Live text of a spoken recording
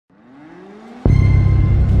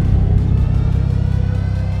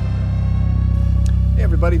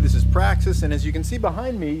everybody, this is Praxis, and as you can see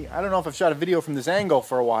behind me, I don't know if I've shot a video from this angle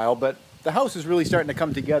for a while, but the house is really starting to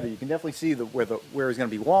come together. You can definitely see where is going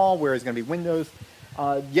to be wall, where is going to be windows.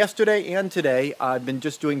 Yesterday and today, I've been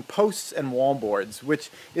just doing posts and wall boards,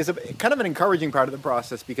 which is kind of an encouraging part of the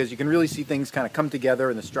process because you can really see things kind of come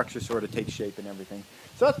together and the structure sort of takes shape and everything.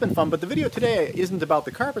 So that's been fun, but the video today isn't about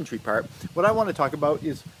the carpentry part. What I want to talk about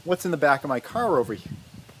is what's in the back of my car over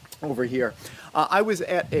here. I was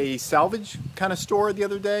at a salvage kind of store the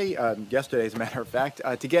other day, yesterday as a matter of fact,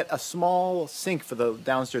 to get a small sink for the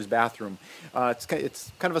downstairs bathroom. It's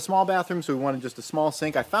kind of a small bathroom, so we wanted just a small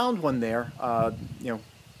sink. I found one there,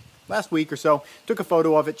 last week or so. Took a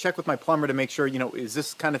photo of it, checked with my plumber to make sure, is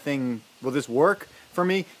this kind of thing, will this work for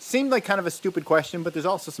me? Seemed like kind of a stupid question, but there's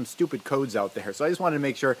also some stupid codes out there. So I just wanted to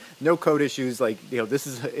make sure, no code issues, like, this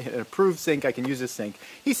is an approved sink, I can use this sink.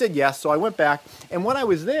 He said yes, so I went back, and when I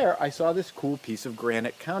was there, I saw this cool piece of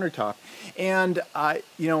granite countertop. And,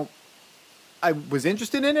 I was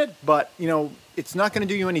interested in it, but, it's not going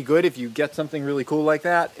to do you any good if you get something really cool like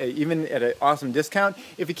that, even at an awesome discount,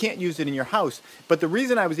 if you can't use it in your house. But the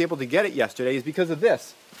reason I was able to get it yesterday is because of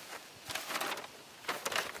this.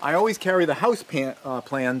 I always carry the house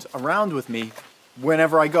plans around with me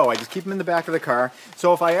whenever I go. I just keep them in the back of the car.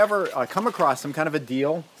 So if I ever come across some kind of a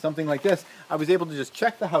deal, something like this, I was able to just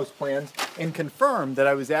check the house plans and confirm that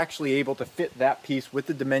I was actually able to fit that piece with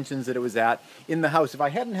the dimensions that it was at in the house. If I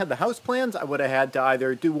hadn't had the house plans, I would have had to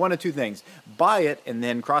either do one of two things. Buy it and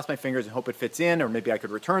then cross my fingers and hope it fits in, or maybe I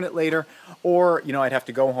could return it later. Or, I'd have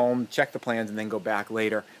to go home, check the plans, and then go back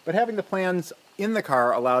later. But having the plans in the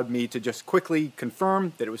car allowed me to just quickly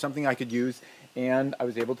confirm that it was something I could use, and I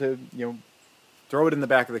was able to, throw it in the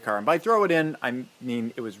back of the car. And by throw it in, I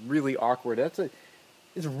mean it was really awkward. It's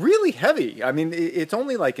really heavy. I mean, it's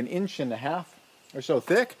only like 1.5 inches or so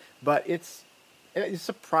thick, but it's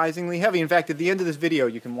surprisingly heavy. In fact, at the end of this video,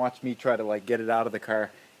 you can watch me try to get it out of the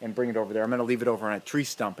car and bring it over there. I'm going to leave it over on a tree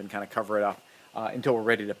stump and kind of cover it up until we're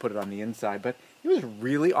ready to put it on the inside. But it was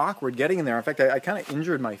really awkward getting in there. In fact, I kind of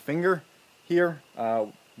injured my finger here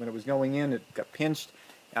when it was going in. It got pinched.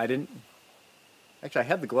 Actually, I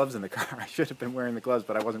had the gloves in the car. I should have been wearing the gloves,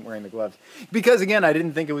 but I wasn't wearing the gloves. Because, again, I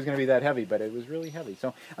didn't think it was going to be that heavy, but it was really heavy.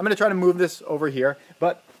 So I'm going to try to move this over here.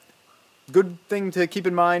 But good thing to keep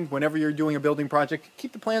in mind whenever you're doing a building project,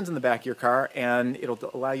 keep the plans in the back of your car, and it'll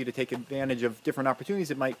allow you to take advantage of different opportunities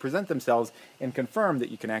that might present themselves and confirm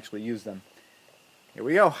that you can actually use them. Here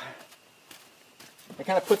we go. I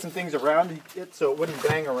kind of put some things around it so it wouldn't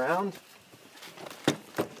bang around.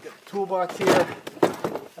 Got the toolbox here.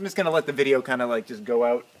 I'm just going to let the video kind of just go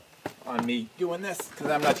out on me doing this because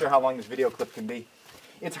I'm not sure how long this video clip can be.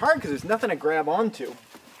 It's hard because there's nothing to grab onto.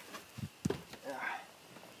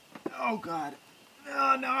 Oh God.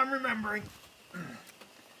 Oh, now I'm remembering.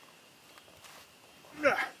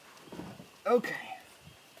 Okay.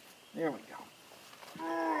 There we go.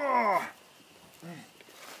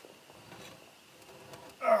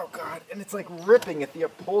 Oh God. And it's like ripping at the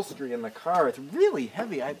upholstery in the car. It's really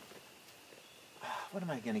heavy. What am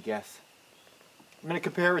I going to guess? I'm going to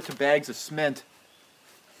compare it to bags of cement.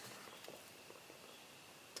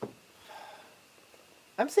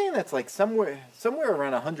 I'm saying that's like somewhere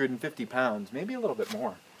around 150 pounds, maybe a little bit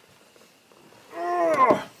more.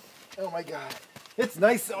 Oh my God. It's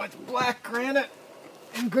nice though. It's black granite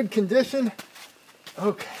in good condition.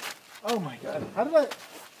 Okay. Oh my God.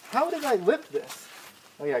 How did I lift this?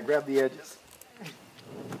 Oh yeah, I grabbed the edges.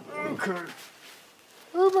 Okay.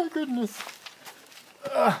 Oh my goodness.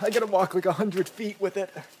 I gotta walk like 100 feet with it.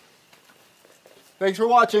 Thanks for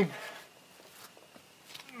watching.